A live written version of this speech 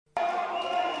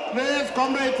Please,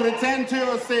 comrade, return to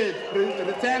your seat.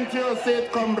 Return to your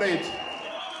seat, comrade.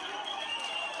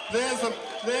 Please,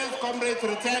 comrade,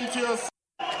 return to your seat.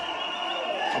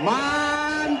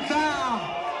 Mandla!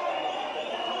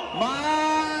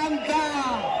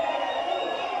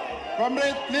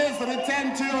 Comrade, please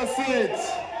return to your seat.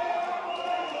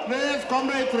 Please,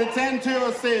 comrade, return to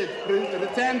your seat.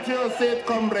 Return to your seat,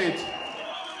 comrade.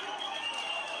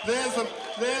 Please,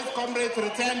 comrade,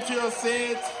 return to your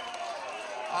seat.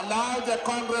 Allow the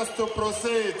Congress to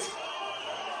proceed.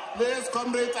 Please,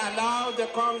 comrade, allow the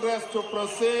Congress to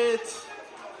proceed.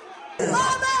 You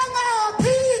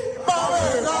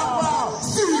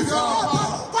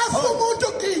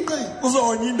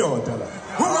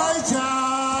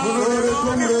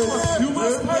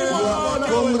must pay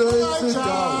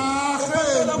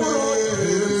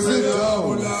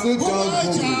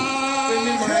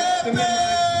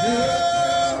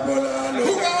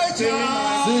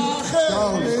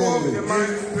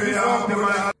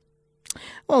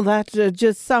Well, that's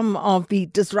just some of the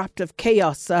disruptive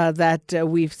chaos that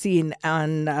we've seen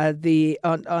on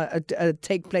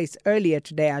take place earlier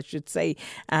today, I should say,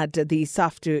 at the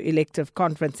SAFTU elective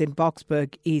conference in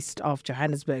Boksburg, east of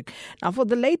Johannesburg. Now, for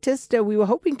the latest, we were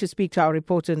hoping to speak to our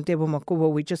reporter, Ntebo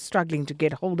Makubo. We're just struggling to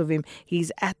get hold of him.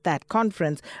 He's at that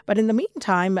conference. But in the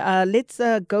meantime, let's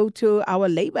go to our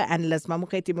labor analyst,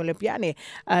 Mamokgethi Molepiane,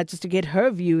 just to get her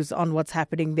views on what's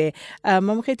happening there.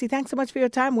 Mamokgethi, thanks so much for your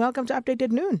time. Welcome to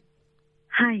Updated Noon.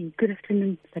 Hi, good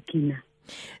afternoon, Sakina.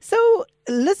 So,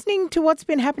 listening to what's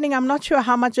been happening, I'm not sure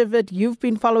how much of it you've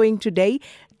been following today.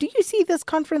 Do you see this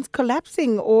conference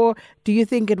collapsing, or do you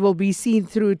think it will be seen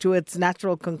through to its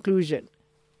natural conclusion?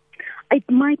 It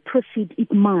might proceed to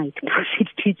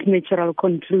its natural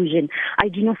conclusion. I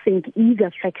do not think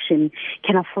either faction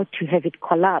can afford to have it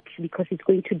collapse, because it's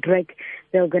going to drag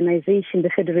the organization, the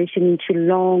federation, into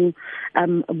long,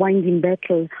 winding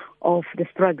battle of the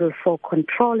struggle for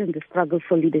control and the struggle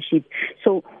for leadership.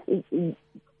 So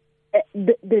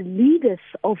the leaders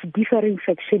of differing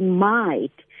factions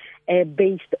might,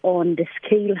 based on the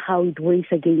scale, how it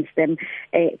weighs against them,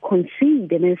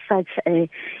 concede, and as such,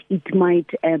 it might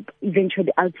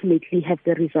eventually ultimately have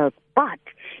the result. But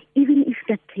even if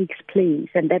that takes place,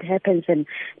 and that happens, and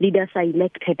leaders are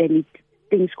elected, and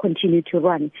things continue to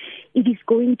run, it is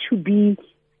going to be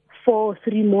for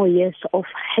 3 more years of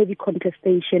heavy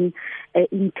contestation,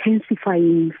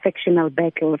 intensifying factional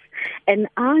battles, and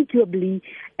arguably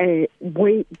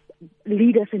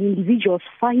leaders and individuals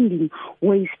finding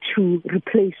ways to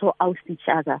replace or oust each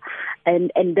other.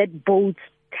 And that bodes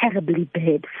terribly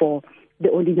bad for the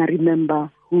ordinary member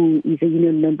who is a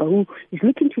union member, who is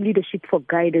looking to leadership for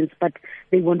guidance, but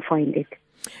they won't find it.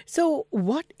 So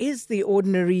what is the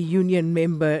ordinary union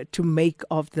member to make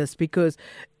of this? Because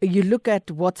you look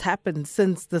at what's happened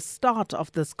since the start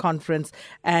of this conference,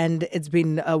 and it's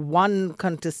been one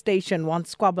contestation, one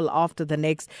squabble after the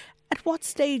next. At what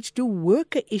stage do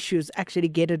worker issues actually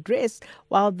get addressed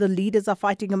while the leaders are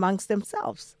fighting amongst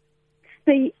themselves?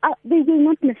 They will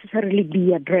not necessarily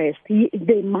be addressed.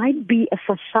 There might be a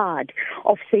facade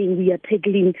of saying we are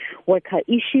tackling worker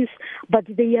issues, but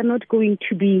they are not going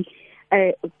to be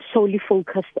solely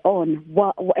focused on,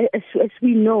 as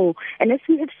we know, and as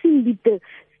we have seen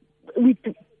with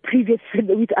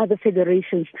other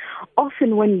federations.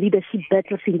 Often when leadership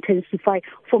battles intensify,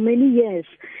 for many years,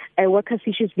 workers'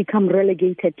 issues become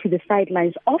relegated to the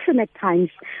sidelines, often at times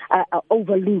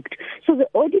overlooked. So the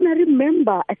ordinary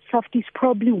member at SAFTU is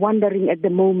probably wondering at the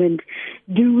moment,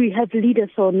 do we have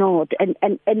leaders or not? And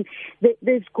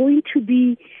there's going to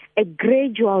be a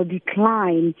gradual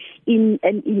decline in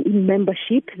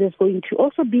membership. There's going to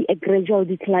also be a gradual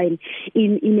decline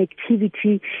in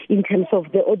activity in terms of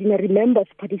the ordinary members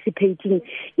participating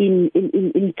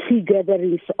in key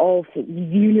gatherings of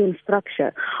union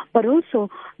structure. But also,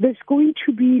 there's going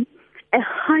to be a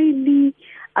highly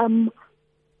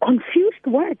confused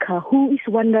worker who is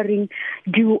wondering,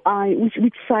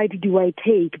 which side do I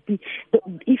take,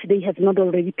 if they have not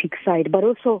already picked side, but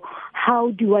also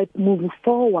how do I move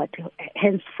forward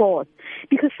henceforth?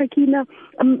 Because, Sakina,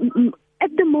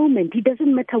 at the moment, it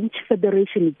doesn't matter which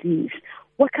federation it is.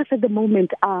 Workers at the moment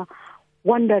are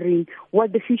wondering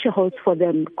what the future holds for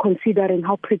them, considering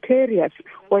how precarious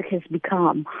work has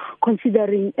become,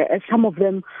 considering some of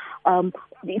them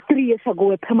 3 years ago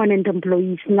were permanent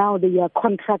employees, now they are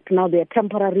contract, now they are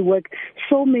temporary work,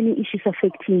 so many issues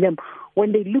affecting them.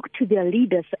 When they look to their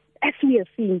leaders, as we are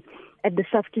seeing at the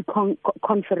SAFTU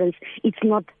conference, it's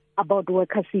not about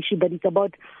workers' issue, but it's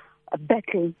about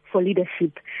battle for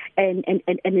leadership, and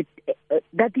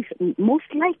that is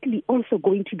most likely also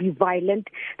going to be violent.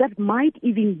 That might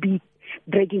even be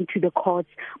dragging to the courts,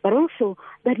 but also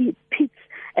that it pits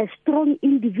strong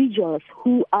individuals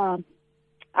who are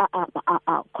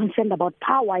concerned about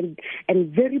power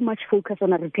and very much focused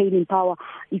on retaining power.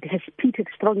 It has pitted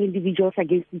strong individuals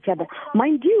against each other.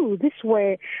 Mind you, these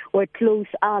were close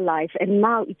allies, and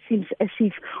now it seems as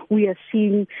if we are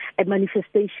seeing a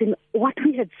manifestation, what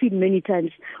we had seen many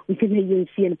times within the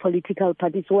ANC and political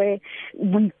parties, where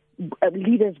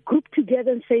leaders group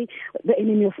together and say, the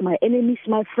enemy of my enemy is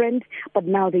my friend, but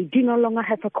now they do no longer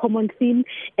have a common theme,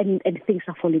 and things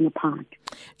are falling apart.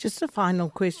 Just a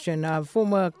final question.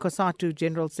 Former COSATU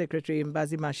General Secretary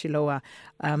Mbazi Mashilowa,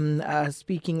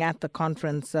 speaking at the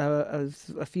conference a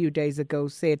few days ago,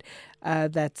 said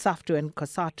that SAFTU and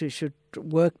COSATU should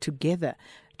work together.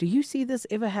 Do you see this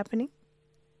ever happening?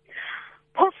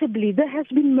 Possibly. There has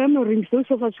been murmurings, those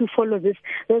of us who follow this,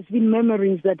 there's been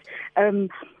murmurings that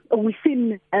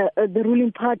within the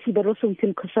ruling party, but also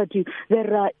within COSATU,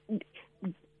 there are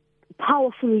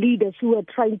powerful leaders who are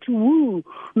trying to woo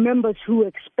members who were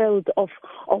expelled of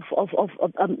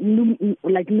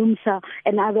like NUMSA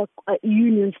and other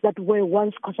unions that were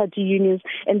once COSATU unions,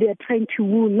 and they are trying to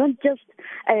woo not just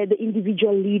the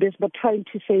individual leaders, but trying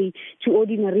to say to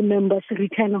ordinary members,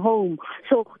 return home.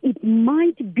 So it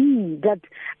might be that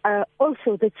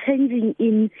also the changing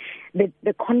in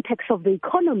the context of the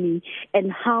economy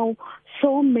and how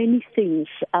so many things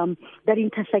that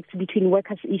intersect between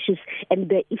workers' issues and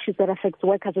the issues that affect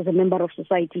workers as a member of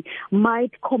society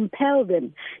might compel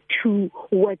them to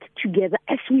work together,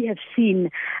 as we have seen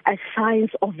signs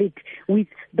of it with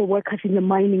the workers in the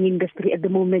mining industry at the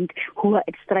moment who are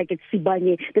at strike at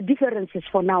Sibanye. The differences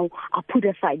for now are put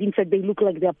aside. In fact, they look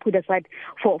like they are put aside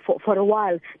for a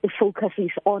while. The focus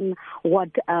is on what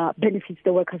benefits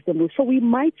the workers the most. So we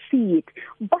might see it.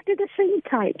 But at the same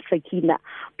time, Sakina,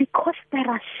 because there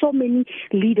are so many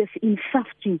leaders in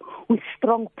SAFTU with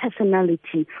strong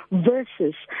personality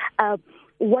versus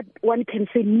what one can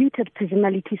say muted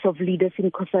personalities of leaders in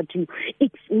COSATU,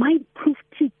 it might prove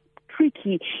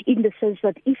tricky in the sense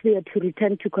that if they are to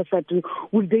return to COSATU,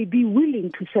 would they be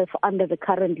willing to serve under the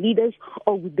current leaders,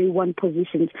 or would they want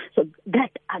positions? So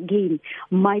that again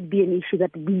might be an issue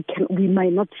that we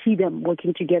might not see them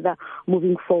working together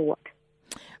moving forward.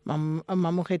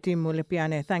 Mamokgethi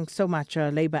Molepiane, thanks so much,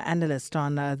 Labour analyst,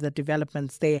 on the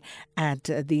developments there at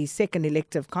the second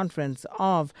elective conference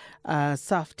of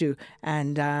SAFTU.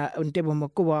 And Ntebo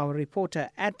Mokuwa, our reporter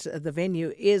at the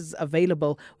venue, is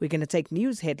available. We're going to take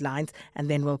news headlines and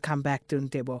then we'll come back to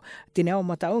Ntebo. Dineo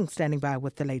Motaung standing by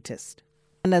with the latest.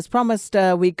 And as promised,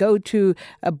 we go to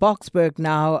Boksburg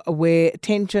now, where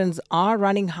tensions are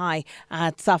running high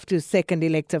at SAFTU's second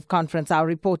elective conference. Our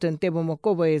reporter Ntebo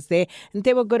Mokobo is there.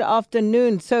 Ntebo, good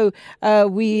afternoon. So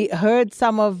we heard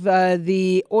some of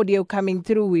the audio coming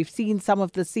through. We've seen some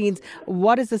of the scenes.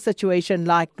 What is the situation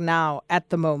like now at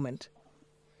the moment?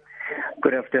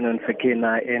 Good afternoon,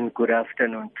 Sakina, and good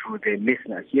afternoon to the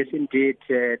listeners. Yes, indeed,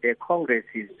 the Congress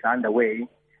is underway.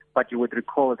 But you would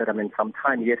recall that,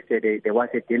 sometime yesterday there was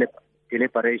a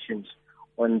deliberations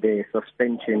on the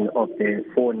suspension of the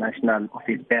 4 national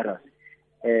office bearers.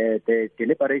 The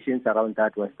deliberations around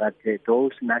that was that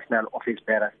those national office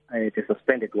bearers, the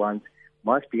suspended ones,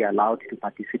 must be allowed to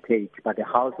participate. But the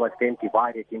House was then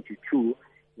divided into two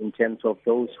in terms of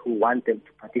those who want them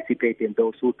to participate and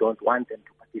those who don't want them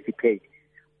to participate.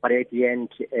 But at the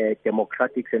end,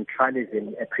 democratic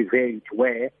centralism prevailed,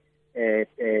 where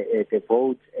the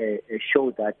vote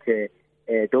showed that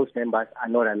those members are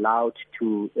not allowed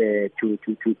to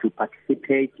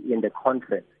participate in the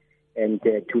conference. And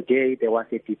today there was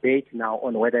a debate now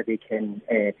on whether they can,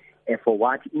 for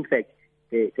what. In fact,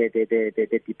 the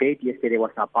debate yesterday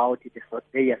was about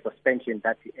their suspension,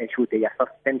 that should their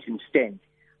suspension stand.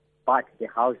 But the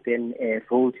House then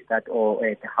voted that, or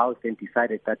the House then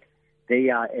decided that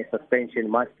their suspension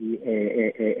must be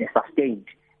sustained.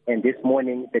 And this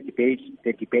morning, the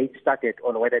debate started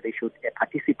on whether they should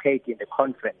participate in the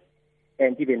conference.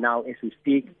 And even now, as we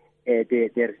speak,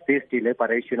 there's this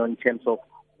deliberation in terms of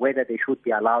whether they should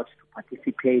be allowed to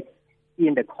participate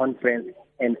in the conference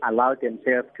and allow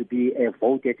themselves to be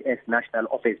voted as national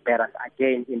office bearers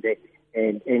again in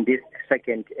this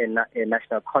second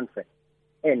national conference.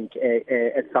 And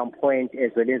at some point,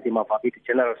 as well as the Mavabiti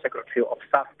General Secretary of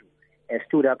SAFTU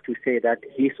stood up to say that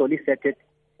he solicited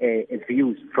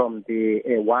views from the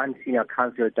one senior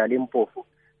counsel, Dalimpofu,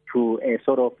 to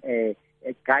sort of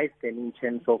guide them in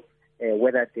terms of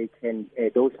whether they can,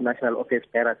 those national office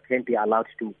bearers can be allowed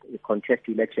to contest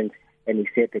elections and he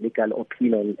said the legal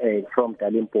opinion from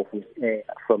Dali Mpofu,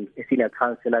 from a senior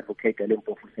counsel advocate Dali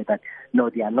Mpofu, said that no,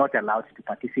 they are not allowed to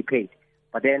participate.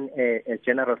 But then as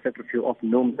General Secretary of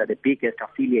NUMSA, the biggest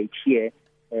affiliate here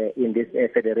in this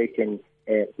federation,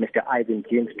 Mr. Ivan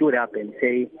Jim stood up and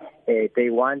say they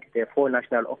want the 4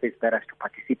 national office bearers to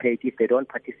participate. If they don't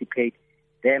participate,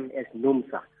 them as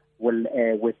NUMSA will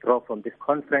withdraw from this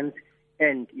conference,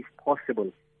 and if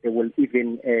possible, they will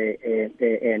even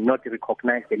not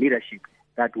recognize the leadership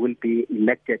that will be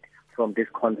elected from this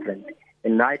conference.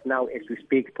 And right now, as we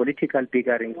speak, political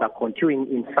biggerings are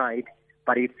continuing inside,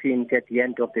 but it seems at the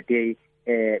end of the day,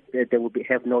 they will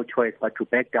have no choice but to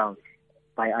back down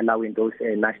by allowing those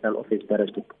national office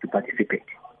bearers to participate.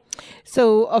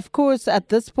 So, of course, at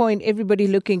this point, everybody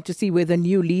looking to see whether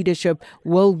new leadership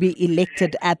will be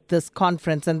elected at this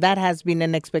conference, and that has been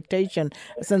an expectation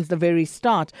since the very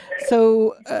start.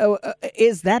 So,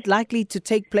 is that likely to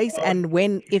take place, and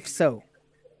when, if so?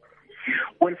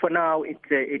 Well, for now,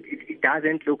 it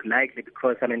doesn't look likely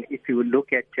because, I mean, if you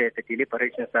look at the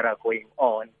deliberations that are going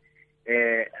on,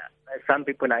 some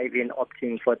people are even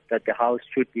opting for that the House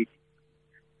should be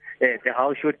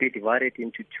divided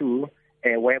into 2.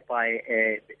 Whereby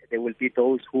there will be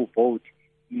those who vote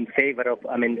in favor of,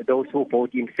 those who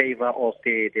vote in favor of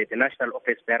the national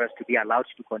office bearers to be allowed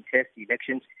to contest the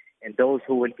elections, and those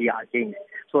who will be against.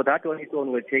 So that on its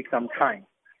own will take some time.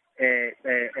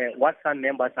 What some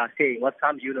members are saying, what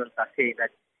some unions are saying,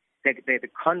 that the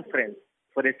conference,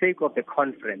 for the sake of the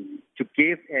conference, to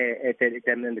give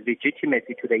the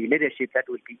legitimacy to the leadership that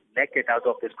will be elected out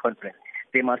of this conference,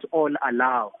 they must all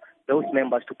allow those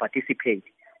members to participate.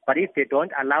 But if they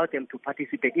don't allow them to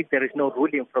participate, if there is no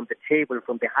ruling from the table,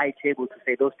 from the high table to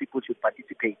say those people should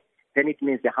participate, then it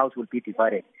means the House will be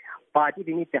divided. But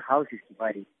even if the House is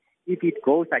divided, if it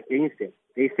goes against them,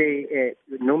 they say,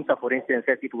 NUMSA, for instance,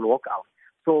 says it will walk out.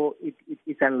 So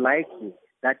it's unlikely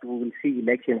that we will see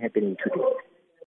election happening today.